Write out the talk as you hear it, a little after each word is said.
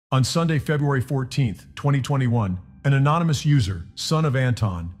On Sunday, February 14th, 2021, an anonymous user, son of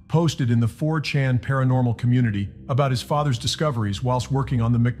Anton, posted in the 4chan paranormal community about his father's discoveries whilst working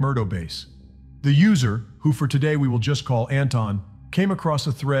on the McMurdo base. The user, who for today we will just call Anton, came across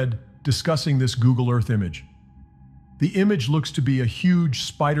a thread discussing this Google Earth image. The image looks to be a huge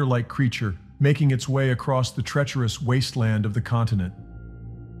spider-like creature making its way across the treacherous wasteland of the continent.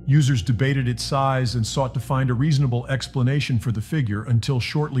 Users debated its size and sought to find a reasonable explanation for the figure until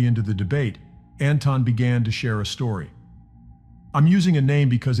shortly into the debate, Anton began to share a story. I'm using a name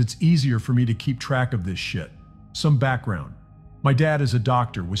because it's easier for me to keep track of this shit. Some background. My dad is a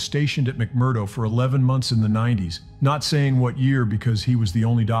doctor, was stationed at McMurdo for 11 months in the 90s, not saying what year because he was the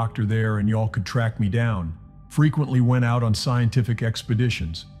only doctor there and y'all could track me down. Frequently went out on scientific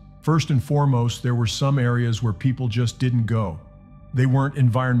expeditions. First and foremost, there were some areas where people just didn't go. They weren't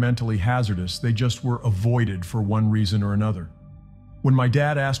environmentally hazardous, they just were avoided for one reason or another. When my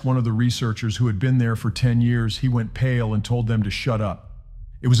dad asked one of the researchers who had been there for 10 years, he went pale and told them to shut up.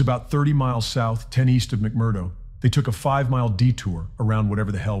 It was about 30 miles south, 10 east of McMurdo. They took a 5-mile detour around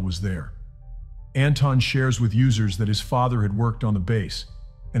whatever the hell was there. Anton shares with users that his father had worked on the base,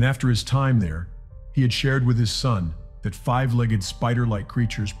 and after his time there, he had shared with his son that 5-legged spider-like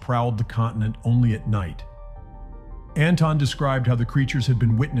creatures prowled the continent only at night. Anton described how the creatures had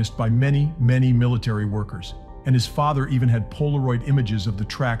been witnessed by many military workers, and his father even had Polaroid images of the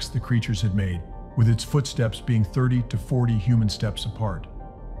tracks the creatures had made, with its footsteps being 30 to 40 human steps apart.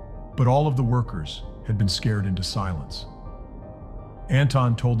 But all of the workers had been scared into silence.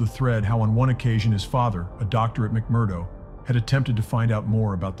 Anton told the thread how on one occasion his father, a doctor at McMurdo, had attempted to find out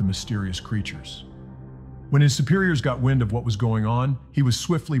more about the mysterious creatures. When his superiors got wind of what was going on, he was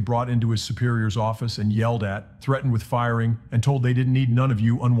swiftly brought into his superior's office and yelled at, threatened with firing, and told they didn't need none of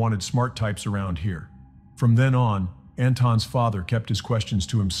you unwanted smart types around here. From then on, Anton's father kept his questions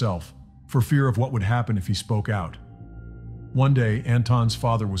to himself, for fear of what would happen if he spoke out. One day, Anton's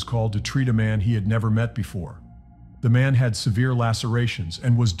father was called to treat a man he had never met before. The man had severe lacerations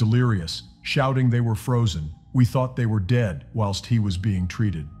and was delirious, shouting they were frozen. We thought they were dead whilst he was being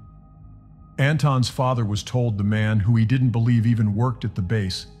treated. Anton's father was told the man, who he didn't believe even worked at the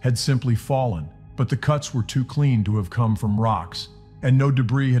base, had simply fallen, but the cuts were too clean to have come from rocks, and no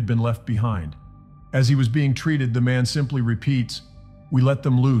debris had been left behind. As he was being treated, the man simply repeats, "We let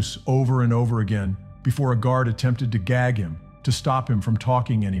them loose," over and over again, before a guard attempted to gag him, to stop him from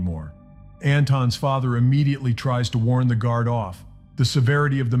talking anymore. Anton's father immediately tries to warn the guard off. The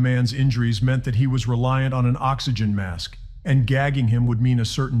severity of the man's injuries meant that he was reliant on an oxygen mask, and gagging him would mean a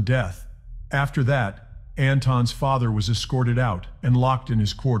certain death. After that, Anton's father was escorted out and locked in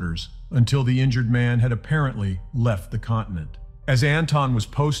his quarters until the injured man had apparently left the continent. As Anton was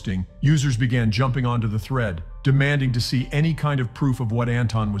posting, users began jumping onto the thread, demanding to see any kind of proof of what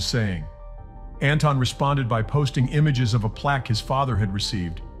Anton was saying. Anton responded by posting images of a plaque his father had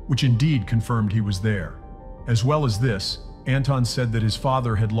received, which indeed confirmed he was there. As well as this, Anton said that his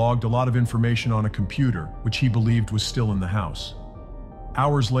father had logged a lot of information on a computer, which he believed was still in the house.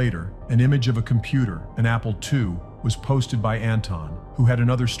 Hours later, an image of a computer, an Apple II, was posted by Anton, who had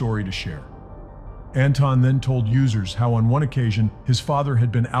another story to share. Anton then told users how on one occasion his father had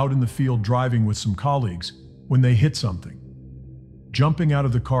been out in the field driving with some colleagues when they hit something. Jumping out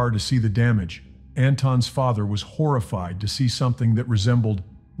of the car to see the damage, Anton's father was horrified to see something that resembled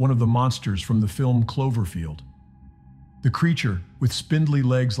one of the monsters from the film Cloverfield. The creature, with spindly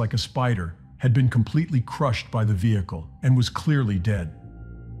legs like a spider, had been completely crushed by the vehicle and was clearly dead.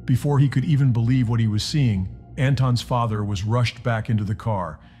 Before he could even believe what he was seeing, Anton's father was rushed back into the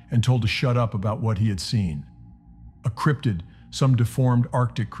car and told to shut up about what he had seen. A cryptid, some deformed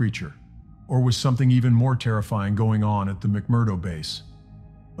Arctic creature, or was something even more terrifying going on at the McMurdo base?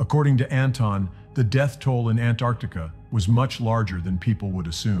 According to Anton, the death toll in Antarctica was much larger than people would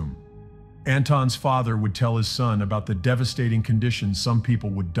assume. Anton's father would tell his son about the devastating conditions some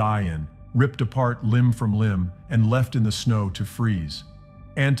people would die in, ripped apart limb from limb and left in the snow to freeze.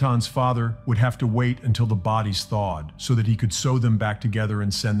 Anton's father would have to wait until the bodies thawed so that he could sew them back together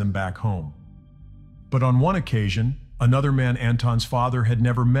and send them back home. But on one occasion, another man Anton's father had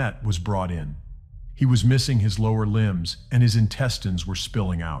never met was brought in. He was missing his lower limbs and his intestines were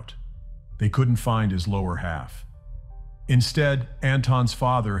spilling out. They couldn't find his lower half. Instead, Anton's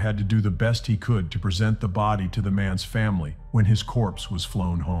father had to do the best he could to present the body to the man's family when his corpse was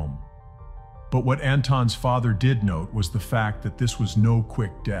flown home. But what Anton's father did note was the fact that this was no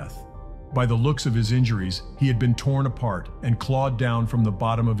quick death. By the looks of his injuries, he had been torn apart and clawed down from the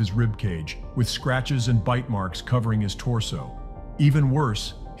bottom of his ribcage, with scratches and bite marks covering his torso. Even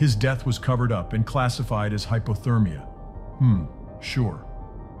worse, his death was covered up and classified as hypothermia. Sure.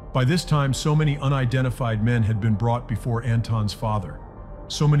 By this time, so many unidentified men had been brought before Anton's father.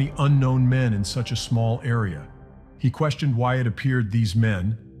 So many unknown men in such a small area. He questioned why it appeared these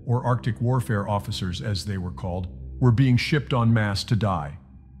men, or Arctic warfare officers as they were called, were being shipped en masse to die.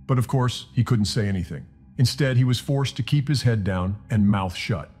 But of course, he couldn't say anything. Instead, he was forced to keep his head down and mouth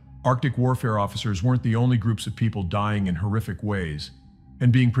shut. Arctic warfare officers weren't the only groups of people dying in horrific ways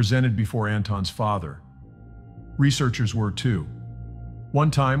and being presented before Anton's father. Researchers were too.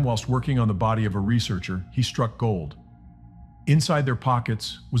 One time, whilst working on the body of a researcher, he struck gold. Inside their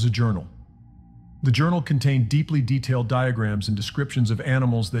pockets was a journal. The journal contained deeply detailed diagrams and descriptions of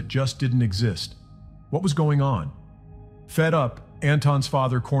animals that just didn't exist. What was going on? Fed up, Anton's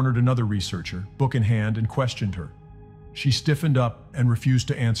father cornered another researcher, book in hand, and questioned her. She stiffened up and refused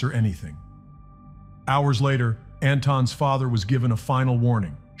to answer anything. Hours later, Anton's father was given a final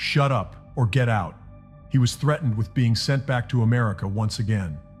warning: shut up or get out. He was threatened with being sent back to America once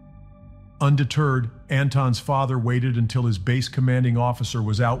again. Undeterred, Anton's father waited until his base commanding officer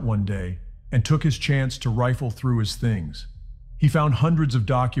was out one day and took his chance to rifle through his things. He found hundreds of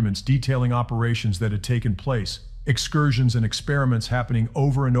documents detailing operations that had taken place, excursions and experiments happening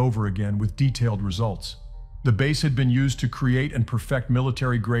over and over again with detailed results. The base had been used to create and perfect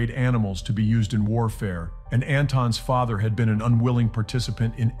military-grade animals to be used in warfare, and Anton's father had been an unwilling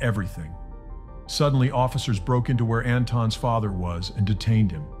participant in everything. Suddenly, officers broke into where Anton's father was and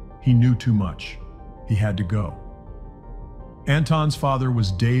detained him. He knew too much. He had to go. Anton's father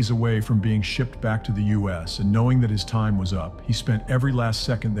was days away from being shipped back to the US, and knowing that his time was up, he spent every last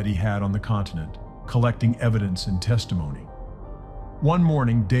second that he had on the continent, collecting evidence and testimony. One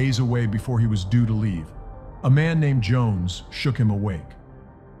morning, days away before he was due to leave, a man named Jones shook him awake.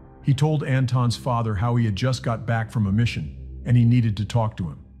 He told Anton's father how he had just got back from a mission, and he needed to talk to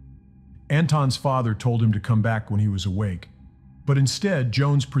him. Anton's father told him to come back when he was awake, but instead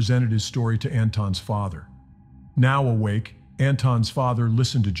Jones presented his story to Anton's father. Now awake, Anton's father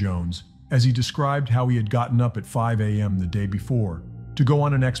listened to Jones as he described how he had gotten up at 5 a.m. the day before to go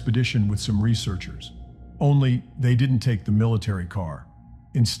on an expedition with some researchers. Only they didn't take the military car.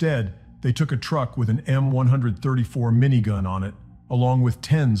 Instead, they took a truck with an M134 minigun on it, along with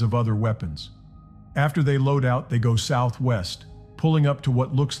tens of other weapons. After they load out, they go southwest, pulling up to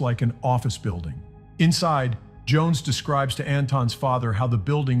what looks like an office building. Inside, Jones describes to Anton's father how the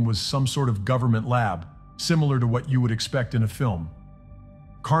building was some sort of government lab, similar to what you would expect in a film.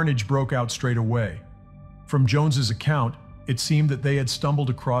 Carnage broke out straight away. From Jones's account, it seemed that they had stumbled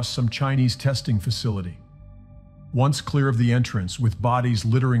across some Chinese testing facility. Once clear of the entrance, with bodies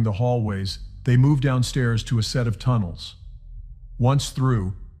littering the hallways, they move downstairs to a set of tunnels. Once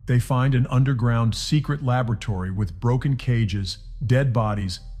through, they find an underground secret laboratory with broken cages, dead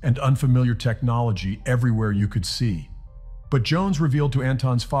bodies, and unfamiliar technology everywhere you could see. But Jones revealed to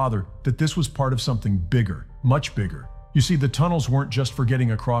Anton's father that this was part of something bigger, much bigger. You see, the tunnels weren't just for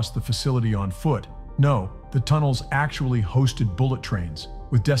getting across the facility on foot. No, the tunnels actually hosted bullet trains,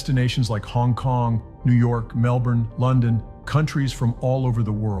 with destinations like Hong Kong, New York, Melbourne, London, countries from all over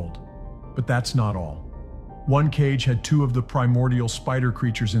the world. But that's not all. One cage had 2 of the primordial spider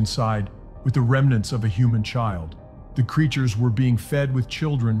creatures inside, with the remnants of a human child. The creatures were being fed with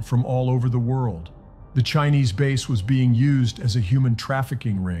children from all over the world. The Chinese base was being used as a human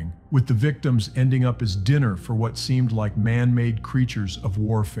trafficking ring, with the victims ending up as dinner for what seemed like man-made creatures of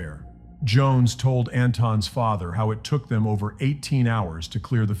warfare. Jones told Anton's father how it took them over 18 hours to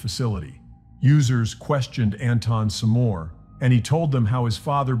clear the facility. Users questioned Anton some more, and he told them how his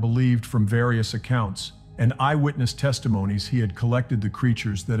father believed from various accounts and eyewitness testimonies he had collected the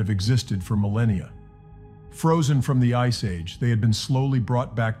creatures that have existed for millennia. Frozen from the Ice Age, they had been slowly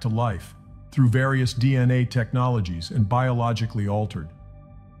brought back to life through various DNA technologies and biologically altered.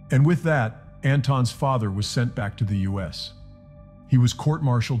 And with that, Anton's father was sent back to the US. He was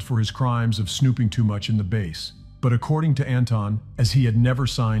court-martialed for his crimes of snooping too much in the base, but according to Anton, as he had never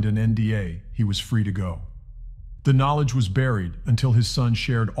signed an NDA, he was free to go. The knowledge was buried until his son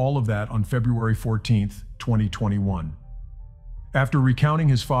shared all of that on February 14th, 2021. After recounting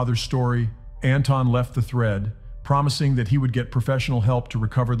his father's story, Anton left the thread, promising that he would get professional help to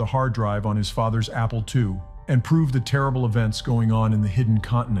recover the hard drive on his father's Apple II and prove the terrible events going on in the hidden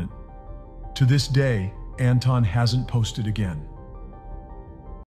continent. To this day, Anton hasn't posted again.